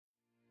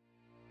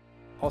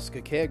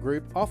OSCARE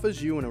Group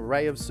offers you an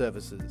array of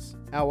services.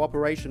 Our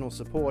operational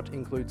support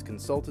includes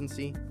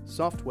consultancy,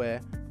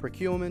 software,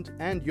 procurement,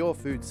 and your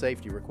food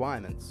safety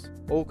requirements.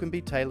 All can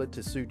be tailored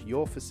to suit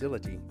your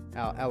facility.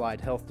 Our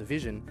Allied Health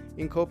Division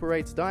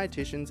incorporates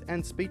dietitians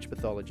and speech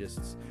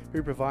pathologists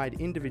who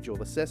provide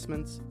individual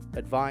assessments,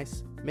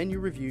 advice, menu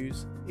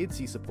reviews,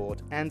 IDSI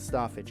support, and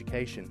staff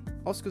education.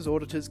 OSCARE's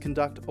auditors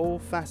conduct all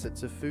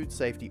facets of food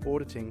safety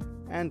auditing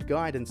and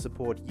guide and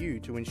support you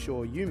to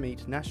ensure you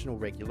meet national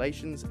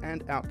regulations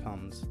and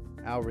outcomes.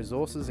 Our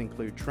resources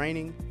include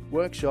training,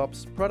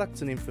 workshops,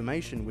 products and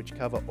information which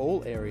cover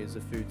all areas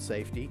of food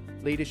safety,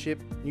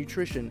 leadership,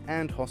 nutrition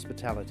and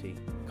hospitality.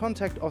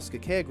 Contact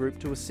OSCARE Group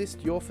to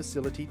assist your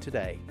facility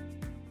today.